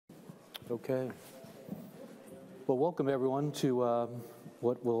Okay. Well, welcome everyone to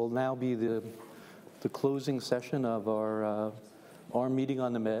what will now be the closing session of our meeting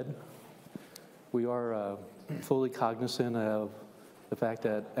on the med. We are fully cognizant of the fact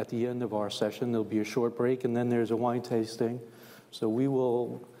that at the end of our session there'll be a short break and then there's a wine tasting. So we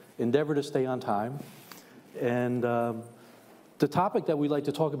will endeavor to stay on time. And the topic that we'd like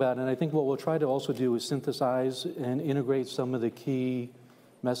to talk about, and I think what we'll try to also do is synthesize and integrate some of the key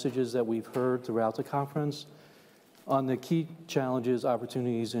messages that we've heard throughout the conference on the key challenges,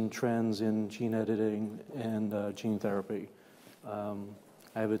 opportunities, and trends in gene editing and gene therapy. I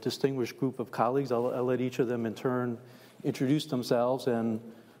have a distinguished group of colleagues. I'll let each of them in turn introduce themselves. And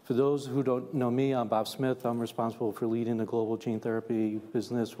for those who don't know me, I'm Bob Smith. I'm responsible for leading the global gene therapy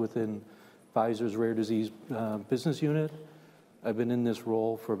business within Pfizer's rare disease business unit. I've been in this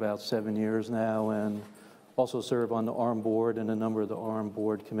role for about 7 years now and also serve on the ARM board and a number of the ARM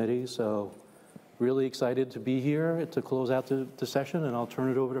board committees. So really excited to be here to close out the session, and I'll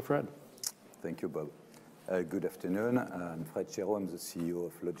turn it over to Fred. Thank you, Bob. Good afternoon. I'm Fred Chereau. I'm the CEO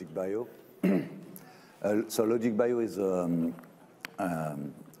of LogicBio. So LogicBio is a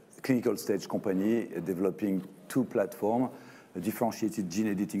clinical stage company developing two platforms, a differentiated gene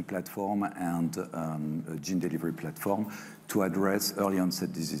editing platform and a gene delivery platform to address early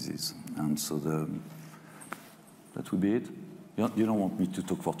onset diseases. And so that would be it. You don't want me to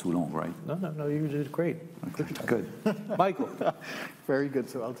talk for too long, right? No, you did great. Okay, good. Michael. Very good,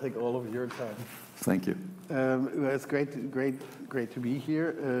 so I'll take all of your time. Thank you. It's great to be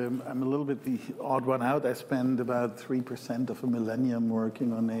here. I'm a little bit the odd one out. I spend about 3% of a millennium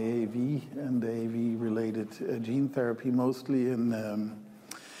working on AAV and AAV-related gene therapy, mostly in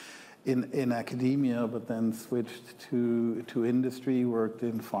academia, but then switched to industry, worked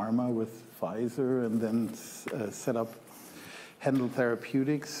in pharma with Pfizer, and then set up Handl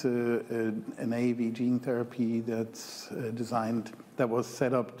Therapeutics, an AAV gene therapy that's that was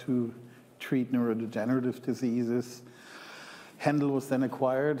set up to treat neurodegenerative diseases. Handl was then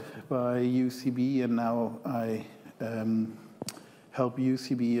acquired by UCB, and now I help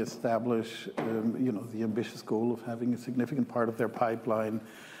UCB establish, the ambitious goal of having a significant part of their pipeline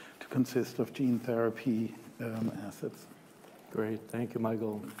to consist of gene therapy assets. Great, thank you,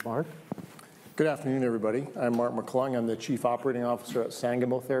 Michael. Mark? Good afternoon, everybody. I'm Mark McClung. I'm the Chief Operating Officer at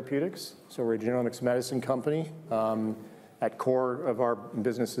Sangamo Therapeutics. So we're a genomics medicine company. At core of our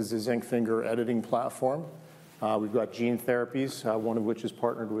business is the zinc finger editing platform. We've got gene therapies, one of which is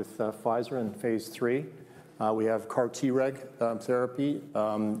partnered with Pfizer in phase 3. We have CAR-Treg therapy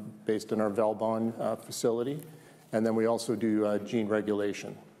based in our Valbonne facility. And then we also do gene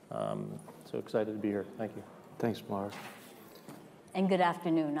regulation. So excited to be here. Thank you. Thanks, Mark. And good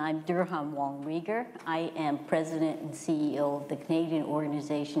afternoon. I'm Durhane Wong-Rieger. I am President and CEO of the Canadian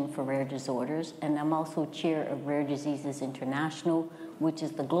Organization for Rare Disorders, and I'm also Chair of Rare Diseases International, which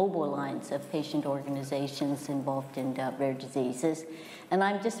is the global alliance of patient organizations involved in rare diseases. And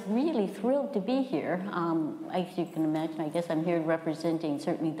I'm just really thrilled to be here. As you can imagine, I guess I'm here representing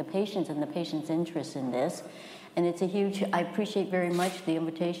certainly the patients and the patients' interest in this. And it's I appreciate very much the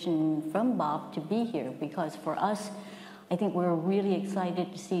invitation from Bob to be here, because for us, I think we're really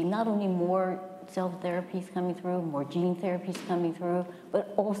excited to see not only more cell therapies coming through, more gene therapies coming through,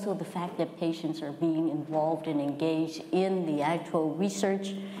 but also the fact that patients are being involved and engaged in the actual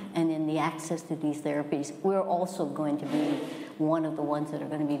research and in the access to these therapies. We're also going to be one of the ones that are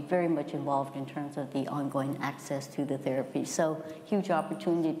going to be very much involved in terms of the ongoing access to the therapy. So huge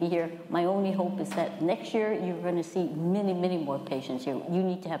opportunity to be here. My only hope is that next year you're going to see many, many more patients here. You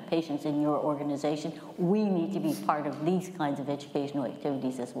need to have patients in your organization. We need to be part of these kinds of educational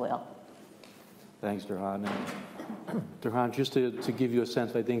activities as well. Thanks, Durhane. Durhane, just to give you a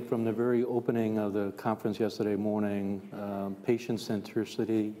sense, I think from the very opening of the conference yesterday morning, patient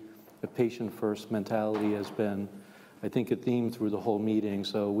centricity, a patient-first mentality has been, I think, a theme through the whole meeting.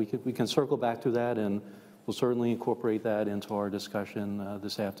 So we can circle back to that, and we'll certainly incorporate that into our discussion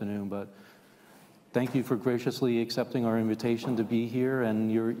this afternoon. But thank you for graciously accepting our invitation to be here,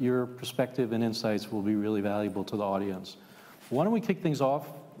 and your perspective and insights will be really valuable to the audience. Why don't we kick things off?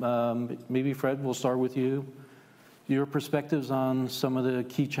 Maybe Fred, we'll start with you. Your perspectives on some of the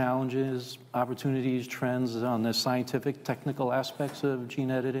key challenges, opportunities, trends on the scientific, technical aspects of gene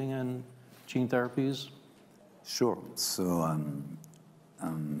editing and gene therapies. Sure. So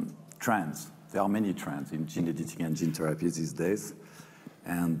trends. There are many trends in gene editing and gene therapy these days.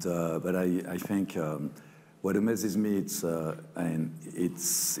 But I think what amazes me, it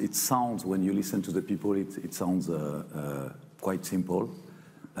sounds, when you listen to the people, it sounds quite simple.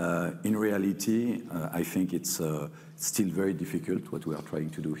 In reality, I think it's still very difficult what we are trying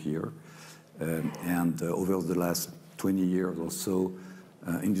to do here. And over the last 20 years or so,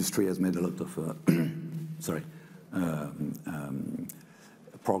 industry has made a lot of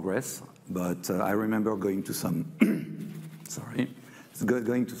progress. But I remember going to some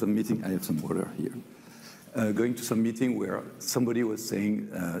going to some meeting. I have some water here. Going to some meeting where somebody was saying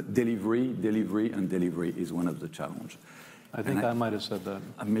delivery is one of the challenges. I think I might have said that.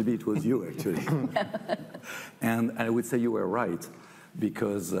 Maybe it was you, actually. And I would say you were right,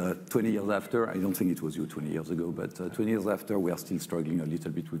 because 20 years after, I don't think it was you 20 years ago, but 20 years after, we are still struggling a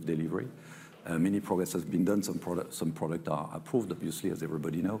little bit with delivery. Many progress has been done. Some products are approved, obviously, as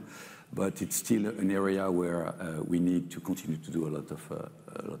everybody knows, but it's still an area where we need to continue to do a lot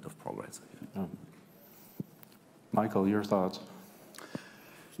of progress. Michael, your thoughts?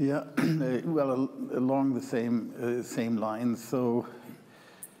 Yeah, well, along the same lines. So,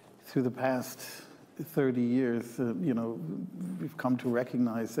 through the past 30 years, we've come to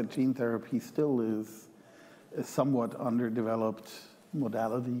recognize that gene therapy still is a somewhat underdeveloped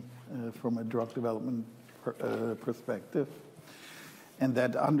modality from a drug development perspective, and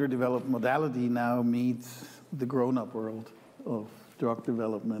that underdeveloped modality now meets the grown-up world of drug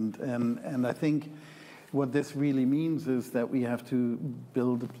development, and I think what this really means is that we have to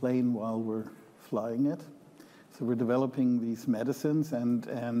build a plane while we're flying it. So we're developing these medicines,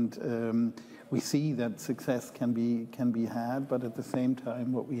 and we see that success can be had, but at the same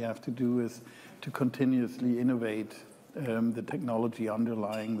time, what we have to do is to continuously innovate the technology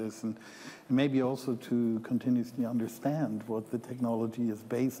underlying this, and maybe also to continuously understand what the technology is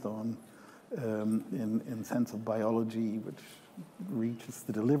based on in sense of biology, which reaches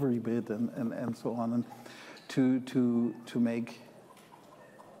the delivery bit and so on, and to make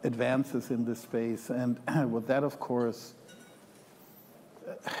advances in this space. And what that, of course,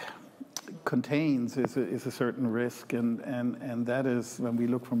 contains is a certain risk, and that is, when we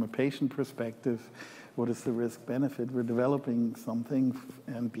look from a patient perspective, what is the risk benefit? We're developing something,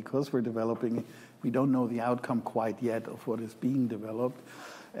 and because we're developing it, we don't know the outcome quite yet of what is being developed,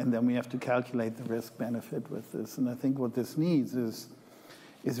 and then we have to calculate the risk benefit with this. And I think what this needs is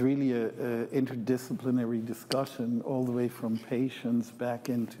really a interdisciplinary discussion, all the way from patients back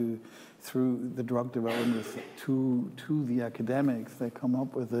through the drug development to the academics that come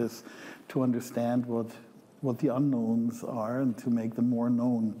up with this, to understand what the unknowns are and to make them more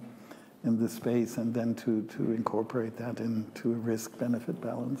known in this space, and then to incorporate that into a risk-benefit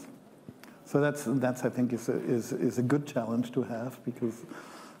balance. So that's I think is a good challenge to have, because it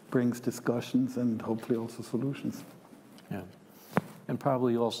brings discussions and hopefully also solutions. Yeah, and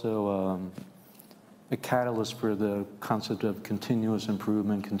probably also a catalyst for the concept of continuous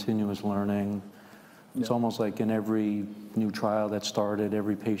improvement, continuous learning. It's almost like in every new trial that's started,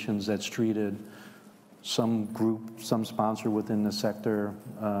 every patient that's treated, some group, some sponsor within the sector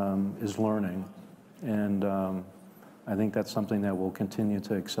is learning. And I think that's something that will continue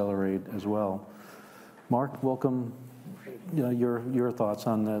to accelerate as well. Mark, welcome. Your thoughts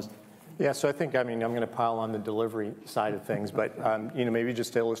on this. Yeah, so I'm going to pile on the delivery side of things, but maybe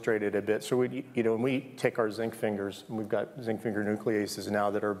just to illustrate it a bit. So when we take our zinc fingers, and we've got zinc finger nucleases now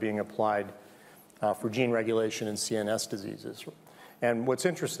that are being applied for gene regulation in CNS diseases. And what's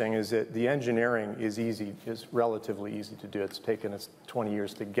interesting is that the engineering is relatively easy to do. It's taken us 20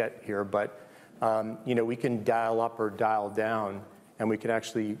 years to get here, but we can dial up or dial down, and we can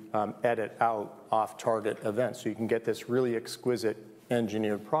actually edit out off-target events. So you can get this really exquisite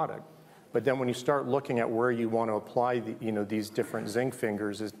engineered product. But then when you start looking at where you want to apply these different zinc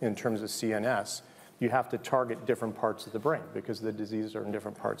fingers in terms of CNS, you have to target different parts of the brain, because the diseases are in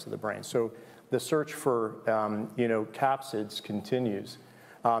different parts of the brain. So the search for capsids continues.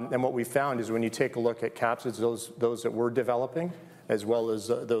 And what we found is when you take a look at capsids, those that we're developing, as well as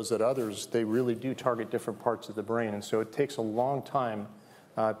those that others, they really do target different parts of the brain. And so it takes a long time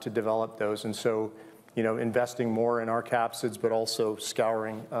to develop those. And so investing more in our capsids, but also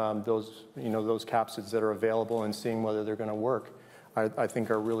scouring those capsids that are available and seeing whether they're going to work, I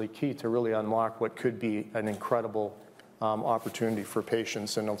think are really key to really unlock what could be an incredible opportunity for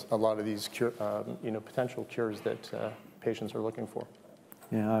patients and a lot of these potential cures that patients are looking for.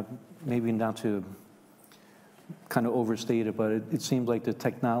 Yeah, maybe not to kind of overstate it, but it seems like the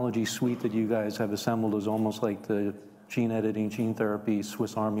technology suite that you guys have assembled is almost like the gene editing, gene therapy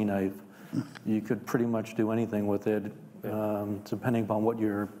Swiss Army knife. You could pretty much do anything with it, depending upon what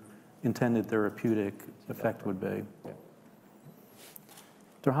your intended therapeutic effect would be.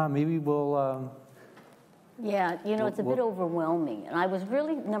 Durhane, maybe we'll Yeah, you know, it's a bit overwhelming. And I was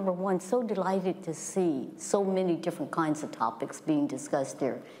really, number one, so delighted to see so many different kinds of topics being discussed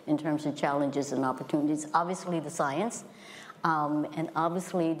here in terms of challenges and opportunities. Obviously, the science, and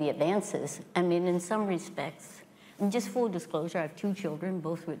obviously the advances. I mean, in some respects, and just full disclosure, I have 2 children,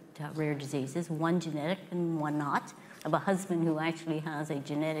 both with rare diseases, one genetic and one not. I have a husband who actually has a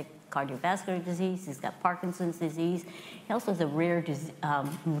genetic cardiovascular disease. He's got Parkinson's disease. He also has a rare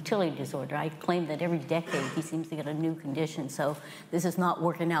motility disorder. I claim that every decade he seems to get a new condition, so this is not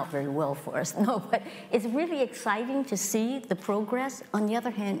working out very well for us. No, but it's really exciting to see the progress. On the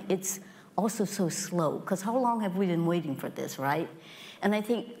other hand, it's also so slow, because how long have we been waiting for this, right? And I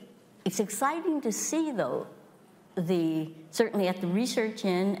think it's exciting to see, though, certainly at the research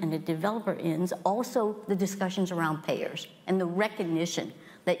end and the developer ends, also the discussions around payers and the recognition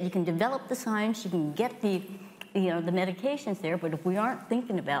that you can develop the science, you can get the medications there, but if we aren't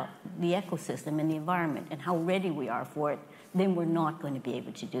thinking about the ecosystem and the environment and how ready we are for it, then we're not going to be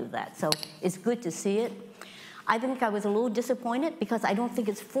able to do that. So it's good to see it. I think I was a little disappointed because I don't think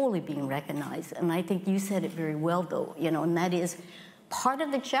it's fully being recognized. And I think you said it very well, though, and that is part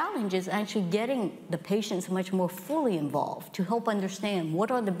of the challenge is actually getting the patients much more fully involved to help understand what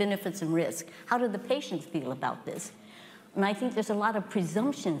are the benefits and risks. How do the patients feel about this? And I think there's a lot of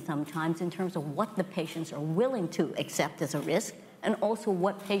presumption sometimes in terms of what the patients are willing to accept as a risk and also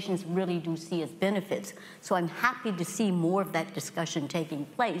what patients really do see as benefits. So I'm happy to see more of that discussion taking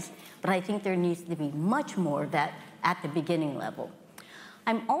place, but I think there needs to be much more of that at the beginning level.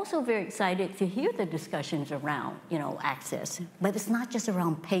 I'm also very excited to hear the discussions around, access, but it's not just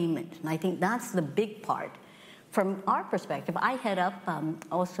around payment, and I think that's the big part. From our perspective, I head up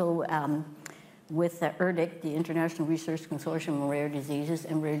with ERDIC, the International Research Consortium on Rare Diseases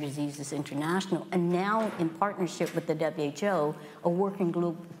and Rare Diseases International, and now in partnership with the WHO, a working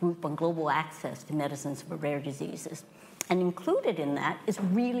group on global access to medicines for rare diseases. And included in that is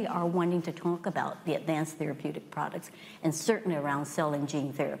really our wanting to talk about the advanced therapeutic products and certainly around cell and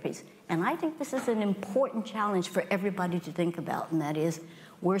gene therapies. And I think this is an important challenge for everybody to think about, and that is,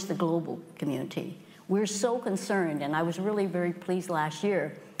 where's the global community? We're so concerned, and I was really very pleased last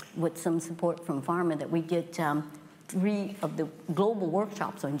year with some support from pharma that we did 3 of the global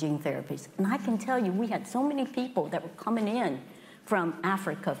workshops on gene therapies. And I can tell you, we had so many people that were coming in from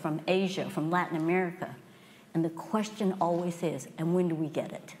Africa, from Asia, from Latin America. And the question always is, and when do we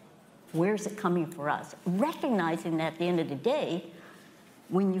get it? Where's it coming for us? Recognizing that at the end of the day,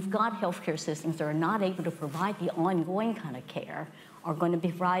 when you've got healthcare systems that are not able to provide the ongoing kind of care, are going to be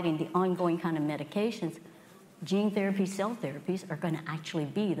providing the ongoing kind of medications, gene therapy, cell therapies are going to actually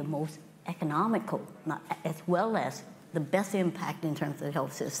be the most economical, as well as the best impact in terms of the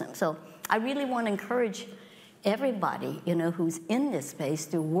health system. So I really want to encourage everybody, who's in this space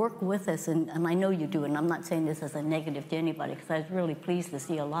to work with us, and I know you do, and I'm not saying this as a negative to anybody, because I was really pleased to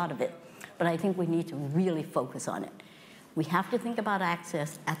see a lot of it, but I think we need to really focus on it. We have to think about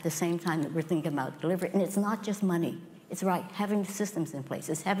access at the same time that we're thinking about delivery, and it's not just money. It's right, having the systems in place,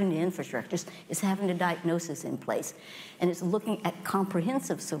 it's having the infrastructures, it's having the diagnosis in place, and it's looking at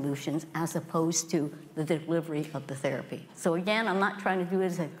comprehensive solutions as opposed to the delivery of the therapy. So again, I'm not trying to do it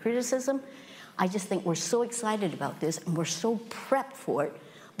as a criticism. I just think we're so excited about this, and we're so prepped for it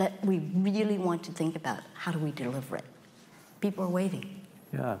that we really want to think about how do we deliver it. People are waiting.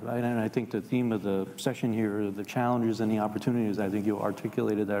 Yeah, and I think the theme of the session here, the challenges and the opportunities, I think you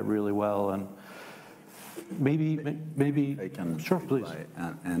articulated that really well. And maybe I can sure, please.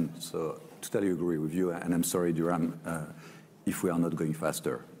 And so totally agree with you. And I'm sorry, Durhane, if we are not going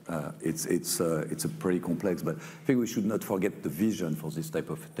faster. It's a pretty complex, but I think we should not forget the vision for this type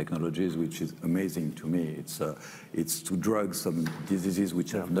of technologies, which is amazing to me. It's to drug some diseases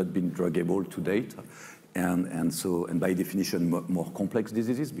which have not been druggable to date, and by definition more complex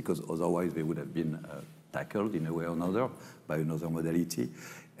diseases, because otherwise they would have been tackled in a way or another by another modality.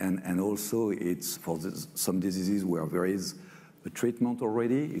 And also it's for some diseases where there is a treatment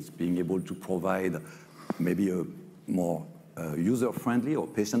already. It's being able to provide maybe a more user-friendly or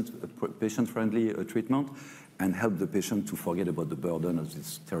patient-friendly treatment and help the patient to forget about the burden of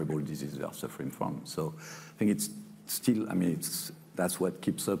this terrible disease they are suffering from. So I think it's still, that's what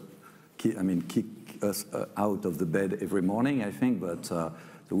keeps kick us out of the bed every morning, I think, but so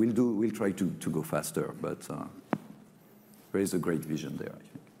we'll try to go faster, but there is a great vision there, I think.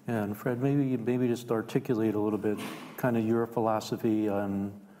 Yeah, and Fred, maybe just articulate a little bit kind of your philosophy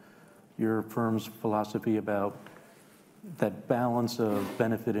on your firm's philosophy about that balance of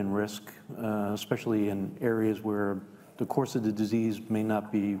benefit and risk, especially in areas where the course of the disease may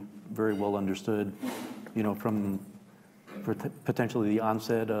not be very well understood, from potentially the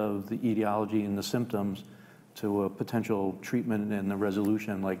onset of the etiology and the symptoms to a potential treatment and the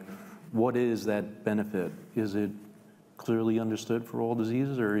resolution, like what is that benefit? Is it clearly understood for all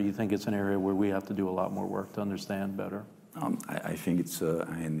diseases, or you think it's an area where we have to do a lot more work to understand better? I think it's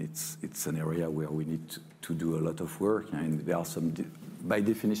an area where we need to do a lot of work, and there are some. By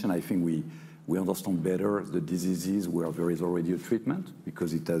definition, I think we understand better the diseases where there is already a treatment,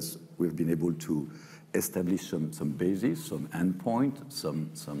 because we've been able to establish some basis, some endpoint,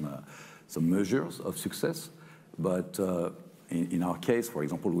 some measures of success. But in our case, for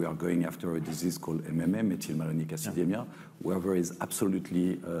example, we are going after a disease called MMA, methylmalonic acidemia, where there is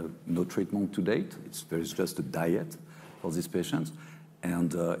absolutely no treatment to date. There is just a diet for these patients,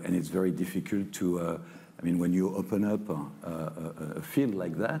 and it's very difficult to. I mean, when you open up a field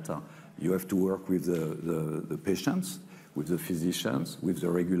like that, you have to work with the patients, with the physicians, with the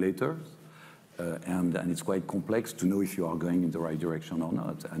regulators, and it's quite complex to know if you are going in the right direction or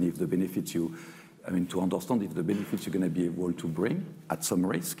not, and if the benefits to understand if the benefits you're going to be able to bring, at some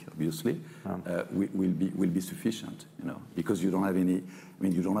risk, obviously, will be sufficient, because you don't have you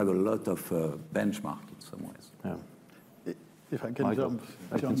don't have a lot of benchmark in some ways. Yeah. If I can Michael, jump.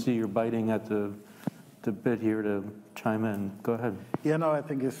 I can see you're biting at the bit here to chime in. Go ahead. Yeah, no, I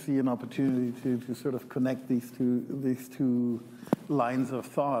think I see an opportunity to sort of connect these two lines of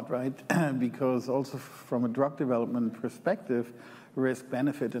thought, right? Because also from a drug development perspective,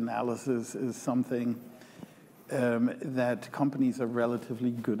 risk-benefit analysis is something that companies are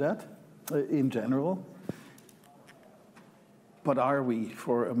relatively good at in general. But are we,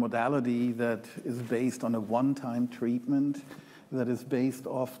 for a modality that is based on a one-time treatment, that is based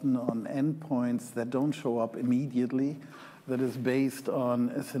often on endpoints that don't show up immediately, that is based on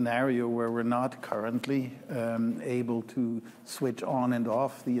a scenario where we're not currently able to switch on and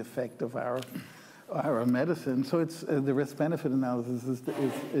off the effect of our medicine. So it's the risk-benefit analysis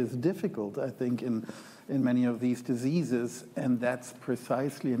is difficult, I think, in many of these diseases, and that's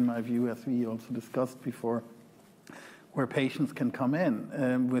precisely, in my view, as we also discussed before, where patients can come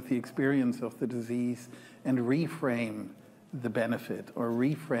in with the experience of the disease and reframe the benefit or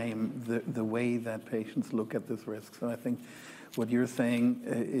reframe the way that patients look at this risk. So I think what you're saying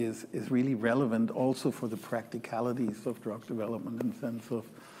is really relevant also for the practicalities of drug development, in the sense of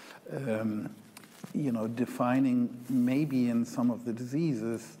defining maybe in some of the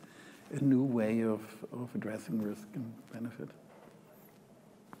diseases a new way of addressing risk and benefit.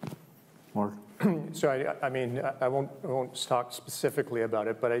 Mark? So I won't talk specifically about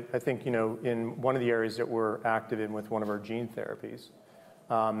it, but I think in one of the areas that we're active in with one of our gene therapies,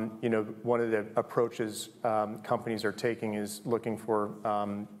 one of the approaches companies are taking is looking for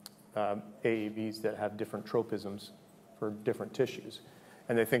AAVs that have different tropisms for different tissues,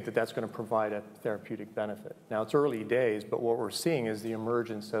 and they think that that's going to provide a therapeutic benefit. Now it's early days, but what we're seeing is the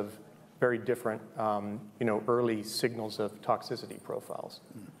emergence of very different early signals of toxicity profiles.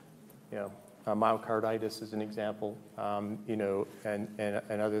 Myocarditis is an example, and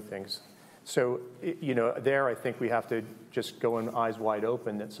other things. So, there I think we have to just go in eyes wide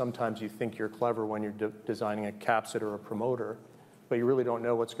open, that sometimes you think you're clever when you're designing a capsid or a promoter, but you really don't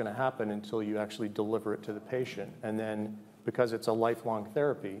know what's going to happen until you actually deliver it to the patient. And then, because it's a lifelong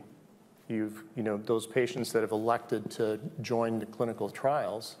therapy, those patients that have elected to join the clinical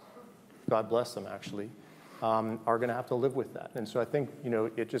trials, God bless them actually, are going to have to live with that. And so I think,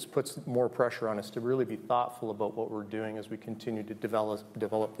 it just puts more pressure on us to really be thoughtful about what we're doing as we continue to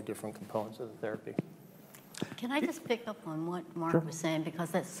develop the different components of the therapy. Can I just pick up on what Mark was saying, because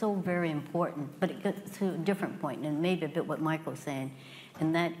that's so very important, but it gets to a different point, and maybe a bit what Michael was saying,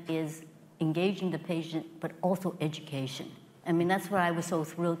 and that is engaging the patient, but also education. I mean, that's why I was so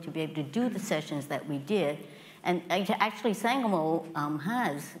thrilled to be able to do the sessions that we did. And actually, Sangamo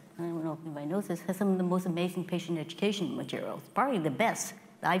has, I don't know if anybody knows this, has some of the most amazing patient education materials, probably the best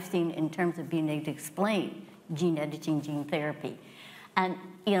that I've seen in terms of being able to explain gene editing, gene therapy. And,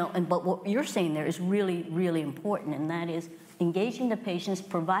 but what you're saying there is really, really important, and that is engaging the patients,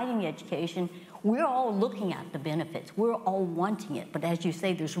 providing the education. We're all looking at the benefits. We're all wanting it, but as you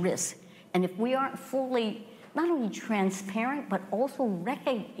say, there's risk. And if we aren't fully not only transparent, but also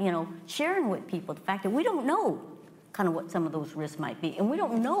sharing with people the fact that we don't know kind of what some of those risks might be, and we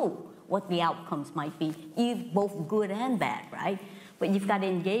don't know what the outcomes might be, both good and bad, right? But you've got to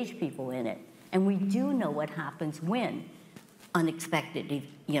engage people in it. And we do know what happens when unexpected,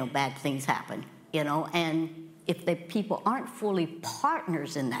 bad things happen, and if the people aren't fully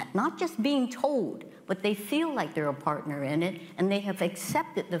partners in that, not just being told, but they feel like they're a partner in it, and they have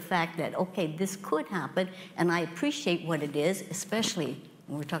accepted the fact that, okay, this could happen, and I appreciate what it is, especially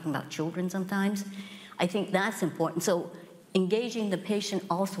when we're talking about children sometimes. I think that's important. So engaging the patient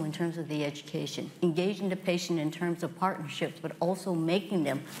also in terms of the education, engaging the patient in terms of partnerships, but also making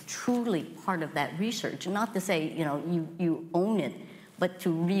them truly part of that research. Not to say, you own it, but to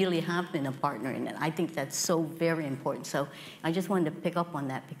really have been a partner in it. I think that's so very important. So I just wanted to pick up on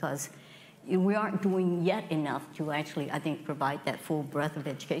that because we aren't doing yet enough to actually, I think, provide that full breadth of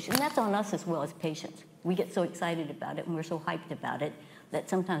education. And that's on us as well as patients. We get so excited about it and we're so hyped about it that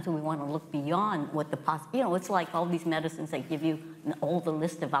sometimes we want to look beyond what the it's like all these medicines that give you all the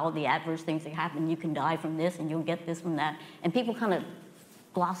list of all the adverse things that happen. You can die from this and you'll get this from that. And people kind of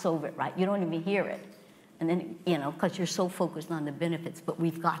gloss over it, right? You don't even hear it. And then, because you're so focused on the benefits, but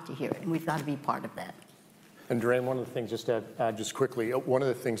we've got to hear it and we've got to be part of that. And Durhane, one of the things, just to add just quickly, one of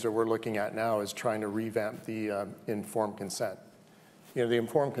the things that we're looking at now is trying to revamp the informed consent. The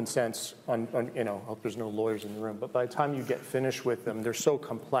informed consents I hope there's no lawyers in the room, but by the time you get finished with them, they're so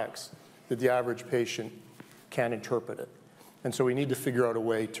complex that the average patient can't interpret it. And so we need to figure out a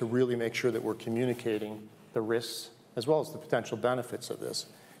way to really make sure that we're communicating the risks as well as the potential benefits of this.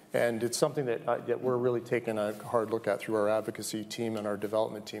 And it's something that we're really taking a hard look at through our advocacy team and our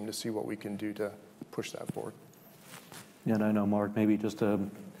development team to see what we can do to push that forward. Yeah, and I know, Mark, maybe just to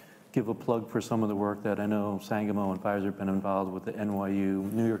give a plug for some of the work that I know Sangamo and Pfizer have been involved with, the NYU,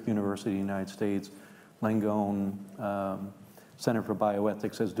 New York University, United States, Langone Center for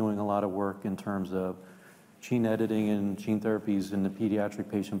Bioethics is doing a lot of work in terms of gene editing and gene therapies in the pediatric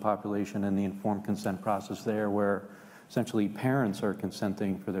patient population and the informed consent process there, where essentially parents are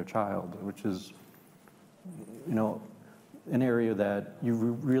consenting for their child, which is, an area that you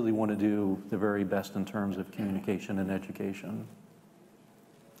really want to do the very best in terms of communication and education.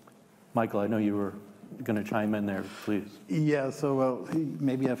 Michael, I know you were going to chime in there, please. Yeah, so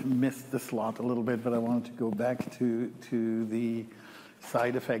maybe I've missed the slot a little bit, but I wanted to go back to the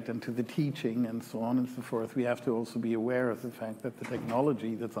side effect and to the teaching and so on and so forth. We have to also be aware of the fact that the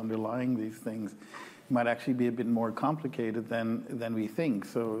technology that's underlying these things might actually be a bit more complicated than we think.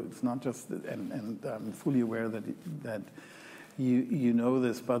 So it's not just, and I'm fully aware that you know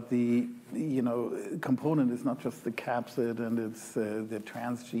this, but the component is not just the capsid and it's the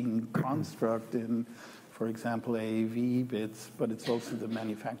transgene construct in, for example, AAV bits, but it's also the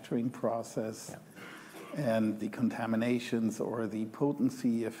manufacturing process and the contaminations or the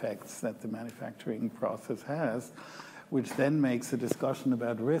potency effects that the manufacturing process has, which then makes a discussion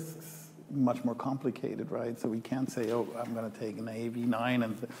about risks much more complicated, right? So we can't say, oh, I'm going to take an AAV9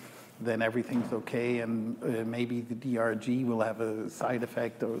 and then everything's okay, and maybe the DRG will have a side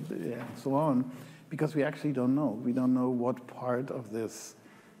effect or and so on, because we actually don't know. We don't know what part of this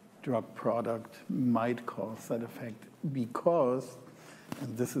drug product might cause that effect because,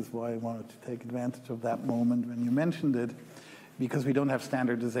 and this is why I wanted to take advantage of that moment when you mentioned it, because we don't have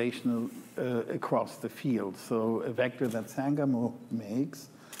standardization across the field. So a vector that Sangamo makes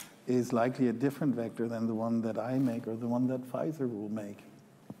is likely a different vector than the one that I make or the one that Pfizer will make.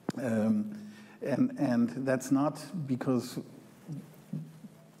 And that's not because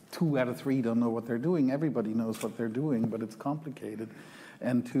 2 out of 3 don't know what they're doing. Everybody knows what they're doing, but it's complicated.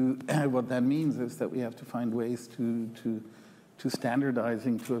 And what that means is that we have to find ways to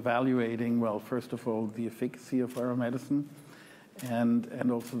standardizing, to evaluating, well, first of all, the efficacy of our medicine,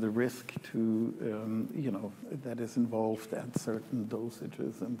 and also the risk to, that is involved at certain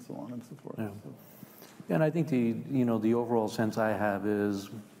dosages and so on and so forth. Yeah. And I think the overall sense I have is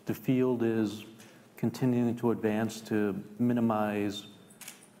the field is continuing to advance to minimize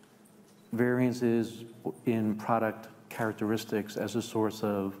variances in product characteristics as a source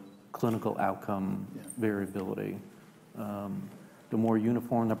of clinical outcome variability. The more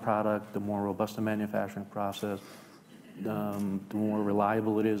uniform the product, the more robust the manufacturing process, the more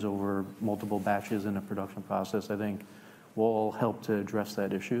reliable it is over multiple batches in a production process, I think will all help to address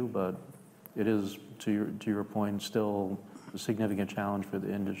that issue, but it is, to your point, still a significant challenge for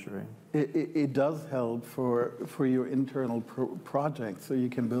the industry. It does help for your internal project, so you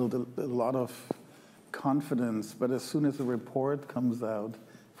can build a lot of confidence, but as soon as a report comes out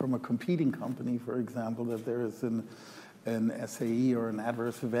from a competing company, for example, that there is an SAE or an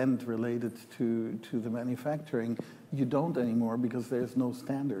adverse event related to the manufacturing, you don't anymore because there's no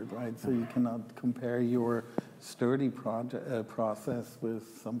standard, right? So you cannot compare your sturdy process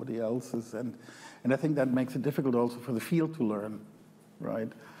with somebody else's. And I think that makes it difficult also for the field to learn, right?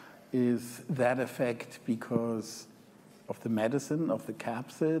 Is that effect because of the medicine, of the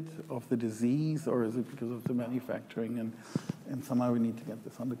capsid, of the disease, or is it because of the manufacturing? And somehow we need to get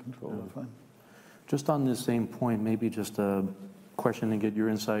this under control, I find. Just on this same point, maybe just a question to get your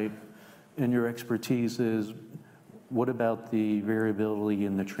insight and your expertise is, what about the variability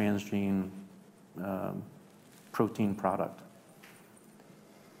in the transgene protein product?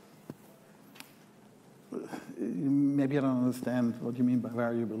 Maybe I don't understand what you mean by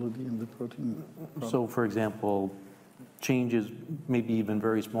variability in the protein. So, for example, changes, maybe even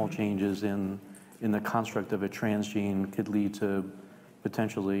very small changes in the construct of a transgene could lead to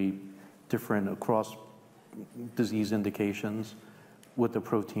potentially different across disease indications with the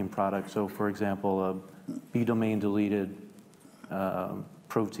protein product. So, for example, a B-domain deleted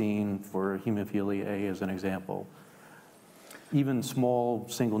protein for hemophilia A as an example. Even small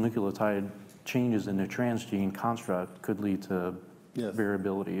single nucleotide changes in the transgene construct could lead to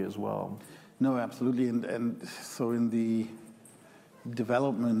variability as well. No, absolutely. And so in the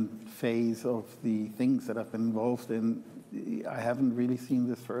development phase of the things that I've been involved in, I haven't really seen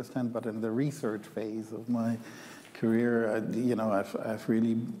this firsthand, but in the research phase of my career, I've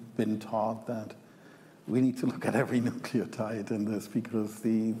really been taught that we need to look at every nucleotide in this because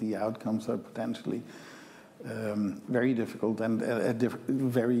the outcomes are potentially very difficult and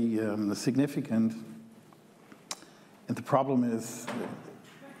very significant. And the problem is,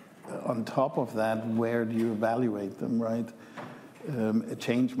 on top of that, where do you evaluate them, right? A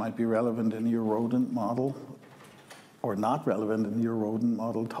change might be relevant in your rodent model or not relevant in your rodent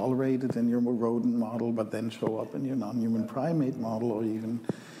model, tolerated in your rodent model, but then show up in your non-human primate model or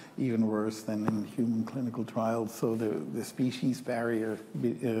even worse than in human clinical trials. So the species barrier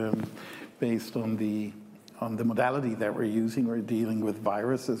based on the modality that we're using, we're dealing with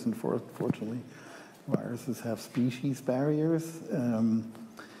viruses, and fortunately, viruses have species barriers.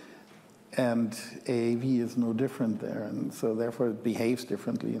 And AAV is no different there, and so therefore it behaves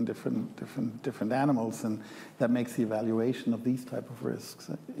differently in different animals, and that makes the evaluation of these type of risks,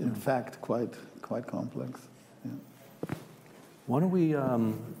 in fact, quite complex. Yeah. Why don't we?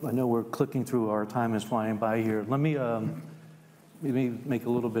 I know we're clicking through. Our time is flying by here. Let me maybe make a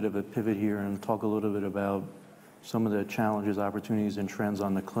little bit of a pivot here and talk a little bit about some of the challenges, opportunities, and trends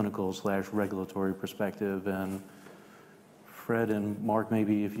on the clinical/regulatory perspective. And Fred and Mark,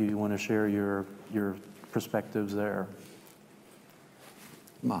 maybe if you want to share your perspectives there.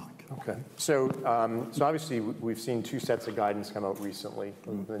 Mark. Okay. So obviously we've seen two sets of guidance come out recently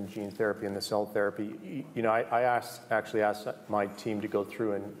in gene therapy and the cell therapy. I actually asked my team to go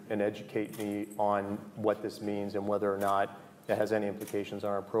through and educate me on what this means and whether or not it has any implications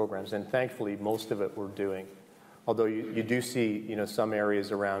on our programs. And thankfully, most of it we're doing. Although you do see, some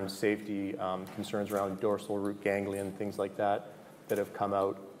areas around safety, concerns around dorsal root ganglion, things like that have come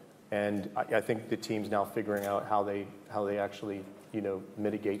out. And I think the team's now figuring out how they actually,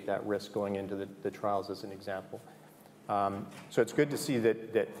 mitigate that risk going into the trials, as an example. So it's good to see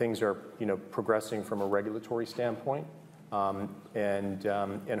that things are, progressing from a regulatory standpoint.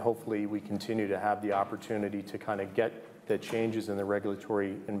 And hopefully we continue to have the opportunity to kind of get the changes in the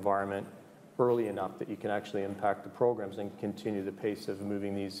regulatory environment early enough that you can actually impact the programs and continue the pace of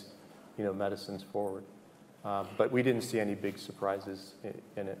moving these, medicines forward. But we didn't see any big surprises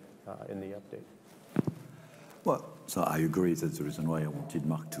in it in the update. Well, so I agree. That's the reason why I wanted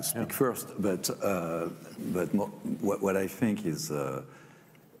Mark to speak first. But what I think is,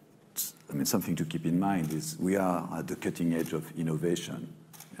 something to keep in mind is we are at the cutting edge of innovation.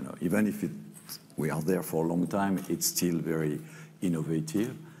 Even if we are there for a long time, it's still very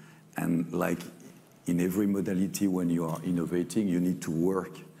innovative. And like in every modality, when you are innovating, you need to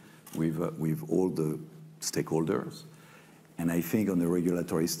work with all the stakeholders. And I think on a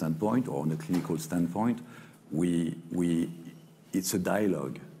regulatory standpoint or on a clinical standpoint, it's a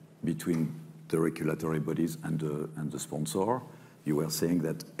dialogue between the regulatory bodies and the sponsor. You were saying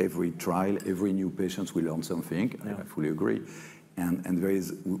that every trial, every new patient will learn something. Yeah. I fully agree. And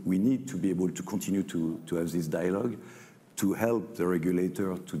we need to be able to continue to have this dialogue to help the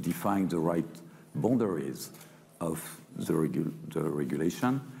regulator to define the right boundaries of the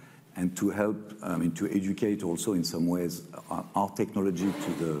regulation, and to help, to educate also in some ways our technology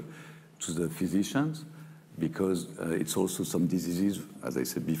to the physicians, because it's also some diseases, as I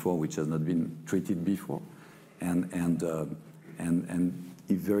said before, which has not been treated before, and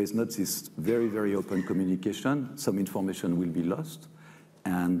if there is not this very, very open communication, some information will be lost,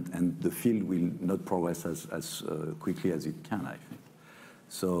 and the field will not progress as quickly as it can, I think.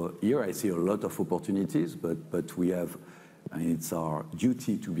 So here I see a lot of opportunities, but we have, it's our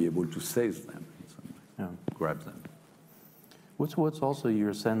duty to be able to seize them, grab them. What's also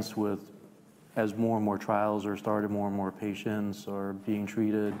your sense with, as more and more trials are started, more and more patients are being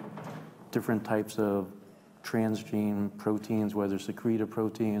treated, different types of transgene proteins, whether secreted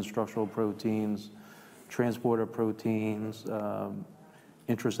proteins, structural proteins, transporter proteins,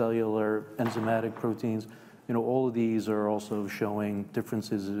 intracellular enzymatic proteins, all of these are also showing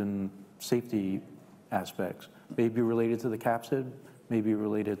differences in safety aspects, maybe related to the capsid, maybe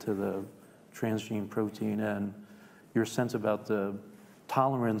related to the transgene protein, and your sense about the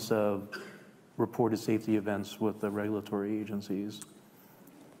tolerance of reported safety events with the regulatory agencies.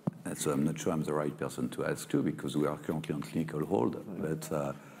 So I'm not sure I'm the right person to ask to, because we are currently on clinical hold, but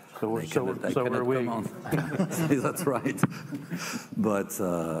I cannot comment. That's right. But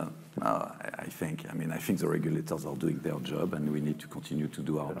I think the regulators are doing their job, and we need to continue to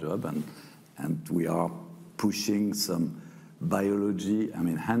do our job, and we are pushing some biology,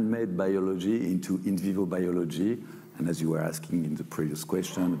 handmade biology into in vivo biology. And as you were asking in the previous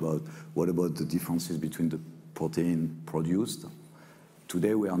question about what about the differences between the protein produced,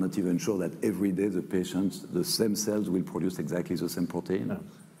 today we are not even sure that every day the stem cells will produce exactly the same protein. No.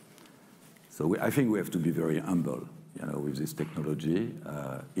 So I think we have to be very humble, with this technology.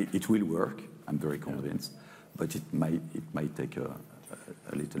 It will work, I'm very convinced, but it might take a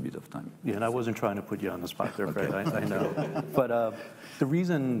little bit of time. Yeah, and I wasn't trying to put you on the spot there, Fred, okay. I know. But the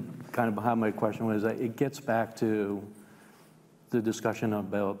reason kind of behind my question was that it gets back to the discussion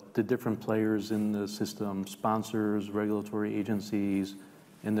about the different players in the system, sponsors, regulatory agencies,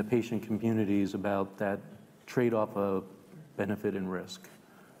 and the patient communities about that trade-off of benefit and risk.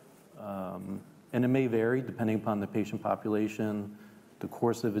 And it may vary depending upon the patient population, the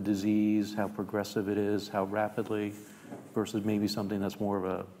course of a disease, how progressive it is, how rapidly, versus maybe something that's more of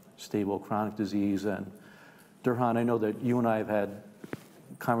a stable chronic disease. And Durhane, I know that you and I have had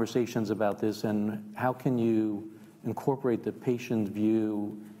conversations about this, and how can you incorporate the patient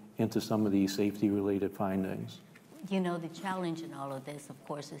view into some of these safety-related findings? The challenge in all of this, of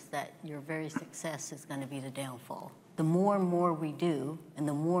course, is that your very success is going to be the downfall. The more and more we do, and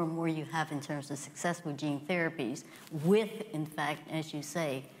the more and more you have in terms of successful gene therapies, with, in fact, as you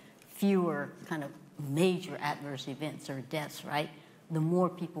say, fewer kind of major adverse events or deaths, right? The more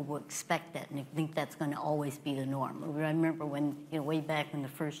people will expect that, and I think that's going to always be the norm. I remember when, way back when the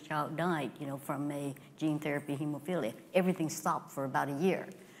first child died, from a gene therapy hemophilia, everything stopped for about a year.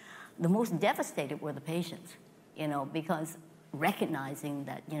 The most devastated were the patients, because recognizing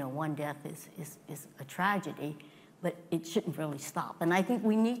that, one death is a tragedy, but it shouldn't really stop. And I think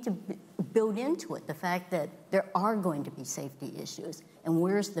we need to build into it the fact that there are going to be safety issues, and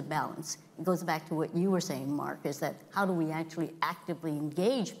where's the balance? It goes back to what you were saying, Mark, is that how do we actually actively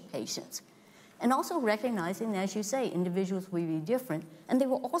engage patients? And also recognizing, as you say, individuals will be different, and they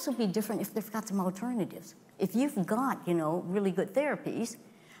will also be different if they've got some alternatives. If you've got, really good therapies,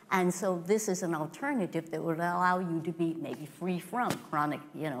 and so this is an alternative that would allow you to be maybe free from chronic,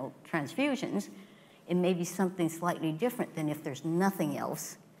 transfusions, it may be something slightly different than if there's nothing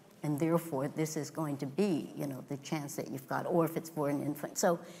else, and therefore this is going to be, the chance that you've got, or if it's for an infant.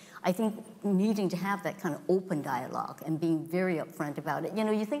 So I think needing to have that kind of open dialogue and being very upfront about it.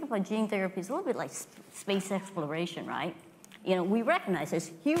 You think about gene therapy, it's a little bit like space exploration, right? We recognize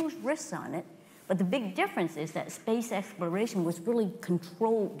there's huge risks on it, but the big difference is that space exploration was really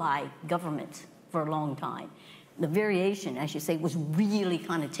controlled by governments for a long time. The variation, as you say, was really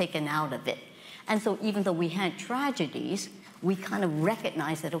kind of taken out of it. And so even though we had tragedies, we kind of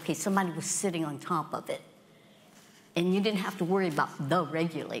recognized that, okay, somebody was sitting on top of it. And you didn't have to worry about the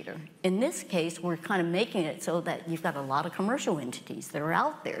regulator. In this case, we're kind of making it so that you've got a lot of commercial entities that are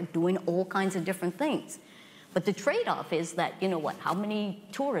out there doing all kinds of different things. But the trade-off is that, how many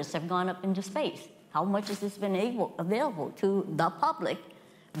tourists have gone up into space? How much has this been available to the public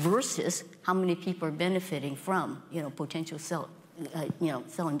versus how many people are benefiting from, potential cell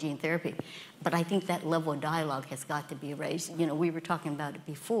and gene therapy. But I think that level of dialogue has got to be raised. We were talking about it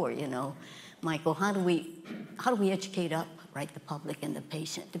before, Michael, how do we educate up, right, the public and the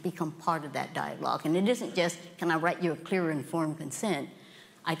patient to become part of that dialogue? And it isn't just, can I write you a clear, informed consent?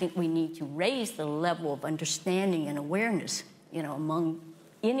 I think we need to raise the level of understanding and awareness, among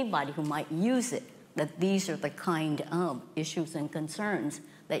anybody who might use it, that these are the kind of issues and concerns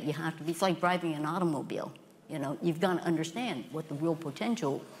that you have to be. It's like driving an automobile. You've got to understand what the real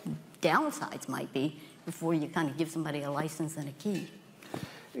potential downsides might be before you kind of give somebody a license and a key.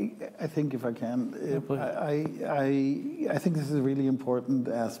 I think if I can, I think this is a really important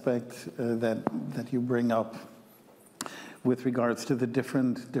aspect that you bring up with regards to the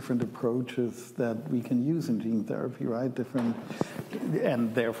different approaches that we can use in gene therapy, right?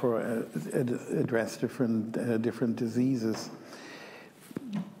 And therefore address different diseases.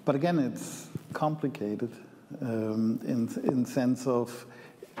 But again, it's complicated in sense of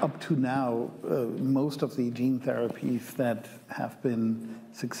up to now, most of the gene therapies that have been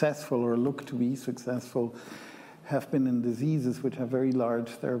successful or look to be successful have been in diseases which have very large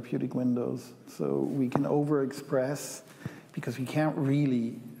therapeutic windows. So we can overexpress because we can't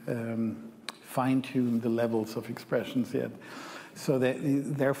really fine-tuned the levels of expressions yet. So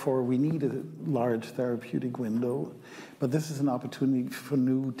therefore, we need a large therapeutic window. But this is an opportunity for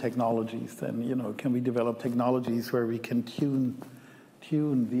new technologies. Then, can we develop technologies where we can tune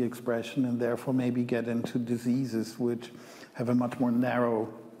the expression and therefore maybe get into diseases which have a much more narrow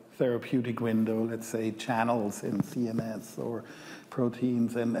therapeutic window, let's say channels in CNS or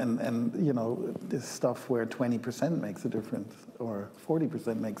proteins, and this stuff where 20% makes a difference or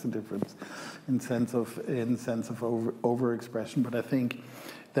 40% makes a difference in sense of overexpression. But I think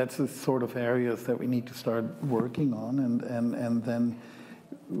that's the sort of areas that we need to start working on, and then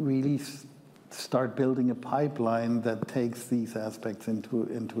really start building a pipeline that takes these aspects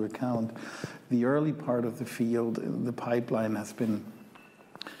into account. The early part of the field, the pipeline has been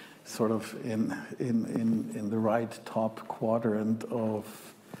sort of in the right top quadrant of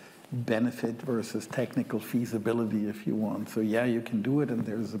benefit versus technical feasibility, if you want. So yeah, you can do it, and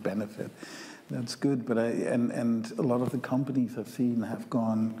there's a benefit. That's good, but and a lot of the companies I've seen have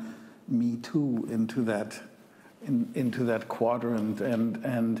gone me too into that quadrant,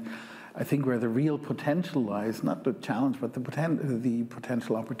 and I think where the real potential lies, not the challenge, but the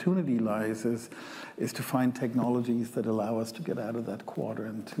potential opportunity lies, is to find technologies that allow us to get out of that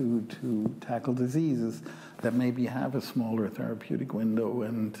quadrant to tackle diseases that maybe have a smaller therapeutic window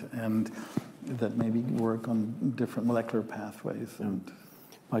and that maybe work on different molecular pathways. And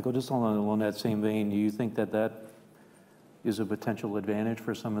Michael, just along that same vein, do you think that is a potential advantage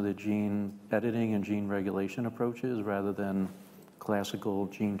for some of the gene editing and gene regulation approaches rather than classical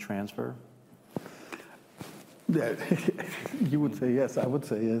gene transfer? Yeah, you would say yes. I would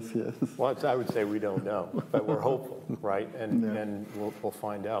say yes. Well, I would say we don't know, but we're hopeful, right? And we'll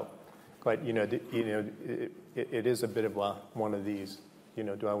find out. But it is a bit of one of these.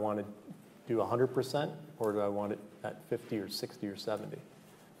 Do I want to do 100%, or do I want it at 50 or 60 or 70?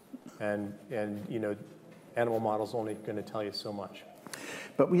 And animal models only going to tell you so much.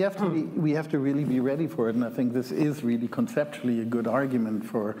 But we have to really be ready for it, and I think this is really conceptually a good argument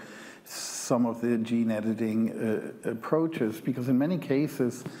for some of the gene editing approaches, because in many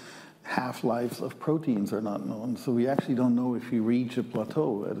cases, half-lives of proteins are not known. So we actually don't know if we reach a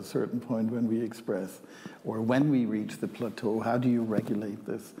plateau at a certain point when we express, or when we reach the plateau, how do you regulate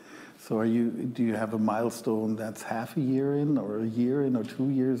this? So do you have a milestone that's half a year in, or a year in, or 2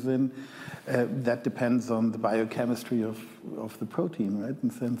 years in? That depends on the biochemistry of the protein, right? In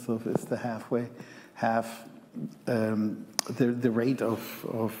the sense of it's the the rate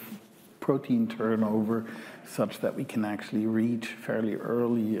of protein turnover such that we can actually reach fairly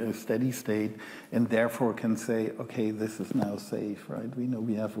early a steady state, and therefore can say, okay, this is now safe, right? We know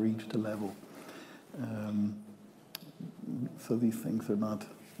we have reached a level. So these things are not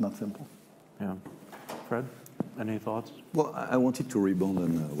simple. Yeah. Fred, any thoughts? Well, I wanted to rebound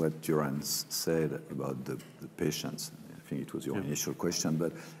on what Durhane said about the patients. I think it was your initial question,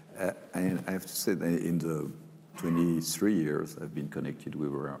 but I have to say that in the 23 years I've been connected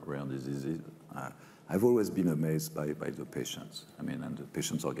with rare diseases, I've always been amazed by the patients, and the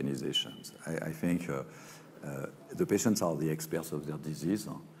patients' organizations. I think the patients are the experts of their disease,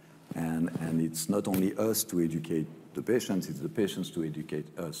 and it's not only us to educate the patients, it's the patients to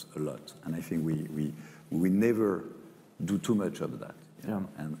educate us a lot. And I think we never do too much of that. Yeah.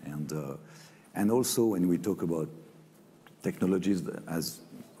 And also when we talk about technologies, as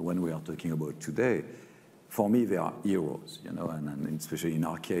when we are talking about today, for me they are heroes, and especially in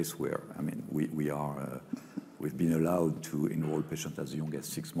our case where we've been allowed to enroll patients as young as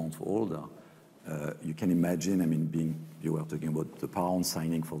 6 months or older. You can imagine, you were talking about the parents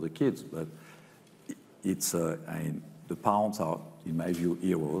signing for the kids, but it's the parents are, in my view,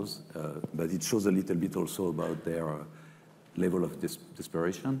 heroes, but it shows a little bit also about their level of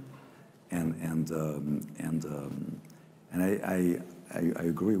desperation, and I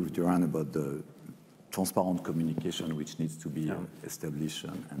agree with Durhane about the transparent communication which needs to be established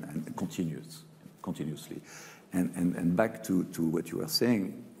and continuously. And back to what you were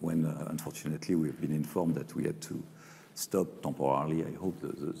saying, when unfortunately we've been informed that we had to stop temporarily, I hope,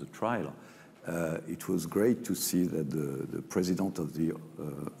 the trial. It was great to see that the president of the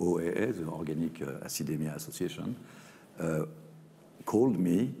OAA, the Organic Acidemia Association, called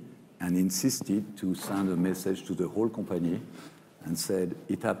me and insisted to send a message to the whole company and said,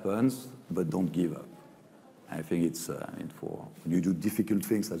 it happens, but don't give up. I think it's, for when you do difficult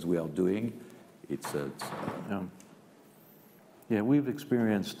things as we are doing, Yeah, we've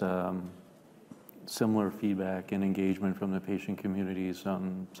experienced similar feedback and engagement from the patient communities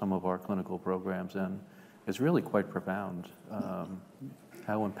on some of our clinical programs, and it's really quite profound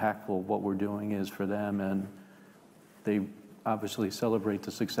how impactful what we're doing is for them, and they obviously celebrate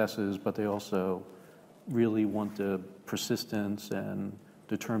the successes, but they also really want the persistence and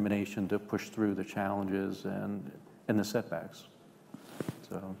determination to push through the challenges and the setbacks.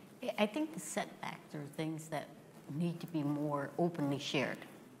 So I think the setbacks are things that need to be more openly shared.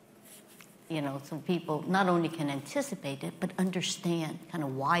 You know, so people not only can anticipate it, but understand kind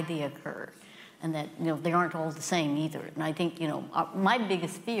of why they occur, and that, you know, they aren't all the same either. And I think, you know, my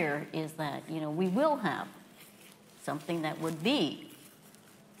biggest fear is that, you know, we will have something that would be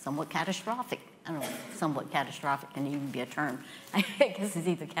somewhat catastrophic. I don't know, somewhat catastrophic can even be a term. I guess it's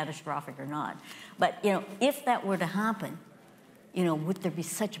either catastrophic or not. But, you know, if that were to happen, you know, would there be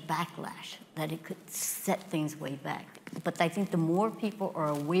such backlash that it could set things way back? But I think the more people are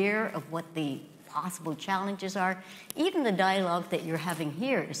aware of what the possible challenges are, even the dialogue that you're having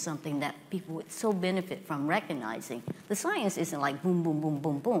here is something that people would so benefit from recognizing. The science isn't like boom, boom, boom,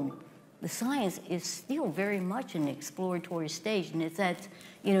 boom, boom. The science is still very much in the exploratory stage, and it's that,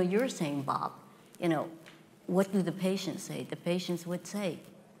 you know, you're saying, Bob, you know, what do the patients say? The patients would say,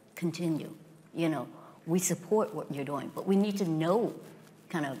 continue, you know, we support what you're doing, but we need to know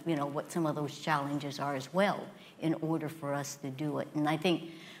kind of, you know, what some of those challenges are as well in order for us to do it. And I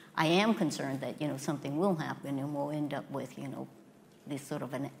think I am concerned that, you know, something will happen and we'll end up with, you know, this sort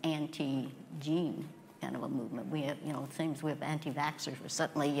of an anti-gene kind of a movement. We have, you know, it seems we have anti-vaxxers, where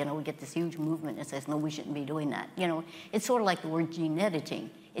suddenly, you know, we get this huge movement that says, no, we shouldn't be doing that. You know, it's sort of like the word gene editing.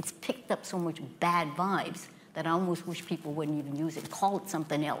 It's picked up so much bad vibes that I almost wish people wouldn't even use it. Call it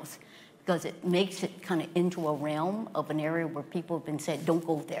something else, because it makes it kind of into a realm of an area where people have been said, don't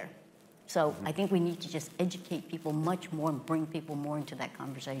go there. So I think we need to just educate people much more and bring people more into that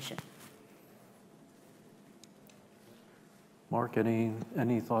conversation. Mark, any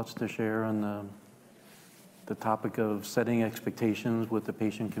thoughts to share on the topic of setting expectations with the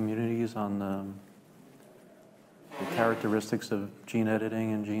patient communities on the characteristics of gene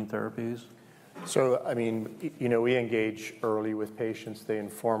editing and gene therapies? So, I mean, you know, we engage early with patients. They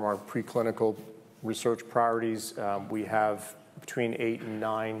inform our preclinical research priorities. We have between 8 and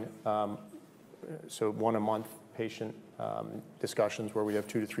 9, so 1 a month patient discussions where we have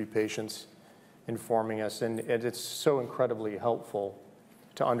 2 to 3 patients informing us. And it's so incredibly helpful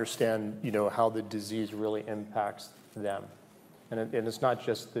to understand, you know, how the disease really impacts them. And it's not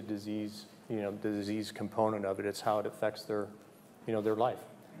just the disease, you know, the disease component of it, it's how it affects their, you know, their life.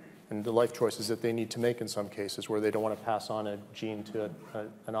 And the life choices that they need to make in some cases, where they don't want to pass on a gene to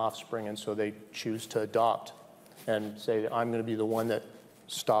an offspring, and so they choose to adopt and say, I'm going to be the one that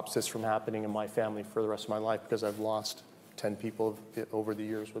stops this from happening in my family for the rest of my life because I've lost 10 people over the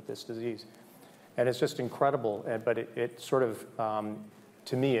years with this disease. And it's just incredible, but it sort of,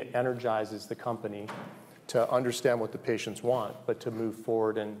 to me, it energizes the company to understand what the patients want, but to move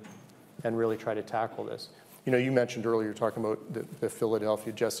forward and really try to tackle this. You know, you mentioned earlier, talking about the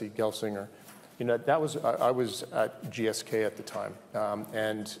Philadelphia, Jesse Gelsinger. You know, that was, I was at GSK at the time,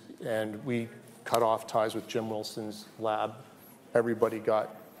 and we cut off ties with Jim Wilson's lab. Everybody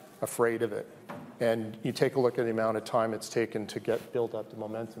got afraid of it. And you take a look at the amount of time it's taken to build up the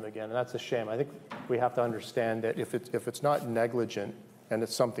momentum again, and that's a shame. I think we have to understand that if it's not negligent and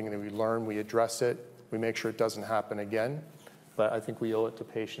it's something that we learn, we address it, we make sure it doesn't happen again. But I think we owe it to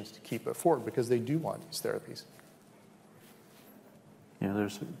patients to keep it forward because they do want these therapies. Yeah,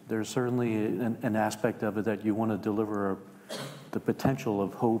 there's certainly an aspect of it that you want to deliver the potential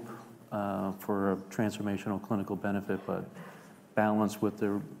of hope for a transformational clinical benefit, but balance with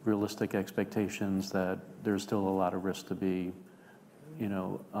the realistic expectations that there's still a lot of risk to be, you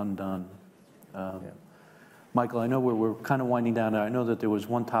know, undone. Michael, I know we're kind of winding down. I know that there was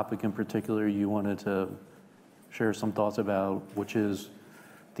one topic in particular you wanted to share some thoughts about, which is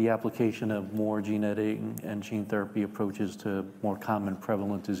the application of more gene editing and gene therapy approaches to more common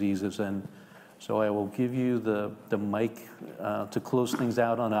prevalent diseases. And so I will give you the mic to close things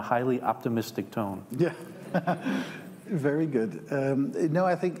out on a highly optimistic tone. Yeah, very good. No,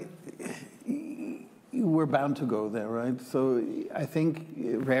 I think we're bound to go there, right? So I think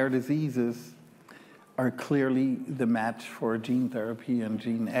rare diseases are clearly the match for gene therapy and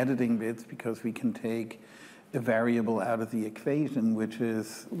gene editing bits, because we can take a variable out of the equation, which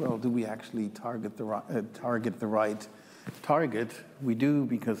is, well, do we actually target the right target? We do,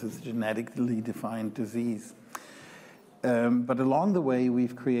 because it's a genetically defined disease. But along the way,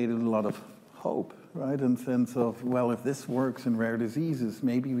 we've created a lot of hope, right? In the sense of, well, if this works in rare diseases,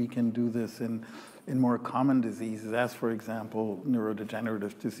 maybe we can do this in more common diseases, as, for example,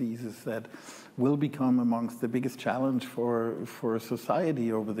 neurodegenerative diseases that will become amongst the biggest challenge for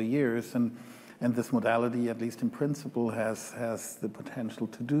society over the years. And this modality, at least in principle, has the potential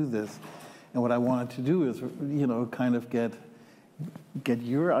to do this. And what I wanted to do is, you know, kind of get get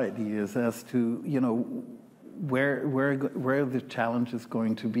your ideas as to, you know, where the challenge is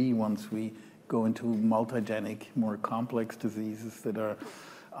going to be once we go into multigenic, more complex diseases that are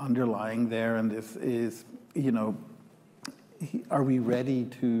underlying there, and is you know, are we ready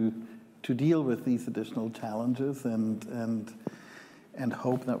to deal with these additional challenges and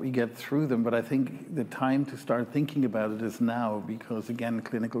hope that we get through them? But I think the time to start thinking about it is now, because again,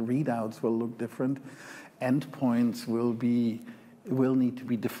 clinical readouts will look different, endpoints will need to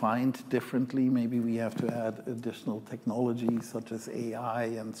be defined differently. Maybe we have to add additional technologies such as AI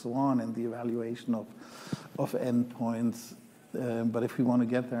and so on in the evaluation of endpoints. But if we want to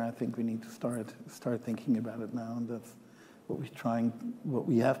get there, I think we need to start thinking about it now, and that's what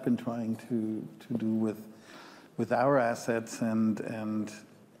we have been trying to do with our assets, and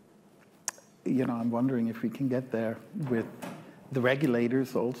you know, I'm wondering if we can get there with the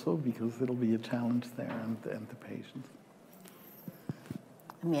regulators also, because it'll be a challenge there, and the patients.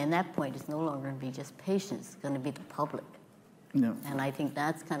 I mean, at that point, it's no longer going to be just patients, it's going to be the public. Yeah. And I think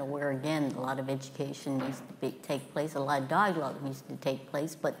that's kind of where, again, a lot of education needs to take place, a lot of dialogue needs to take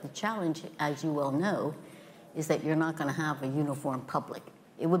place, but the challenge, as you well know, is that you're not going to have a uniform public.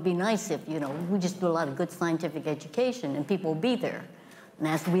 It would be nice if, you know, we just do a lot of good scientific education and people will be there. And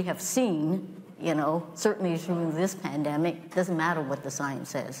as we have seen, you know, certainly through this pandemic, it doesn't matter what the science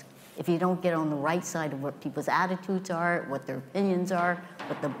says. If you don't get on the right side of what people's attitudes are, what their opinions are,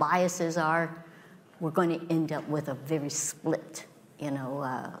 what their biases are, we're going to end up with a very split, you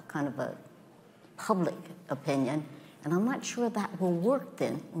know, kind of a public opinion. And I'm not sure that will work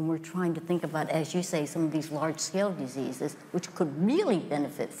then when we're trying to think about, as you say, some of these large-scale diseases, which could really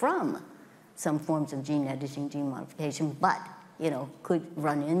benefit from some forms of gene editing, gene modification, but, you know, could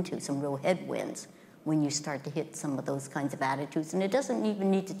run into some real headwinds when you start to hit some of those kinds of attitudes. And it doesn't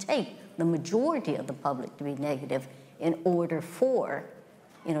even need to take the majority of the public to be negative in order for,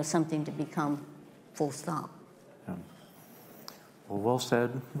 you know, something to become full stop. Yeah. Well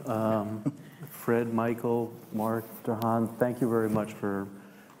said. Fred, Michael, Mark, Durhane, thank you very much for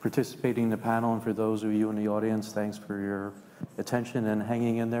participating in the panel, and for those of you in the audience, thanks for your attention and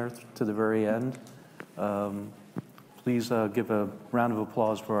hanging in there to the very end. Please give a round of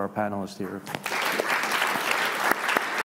applause for our panelists here.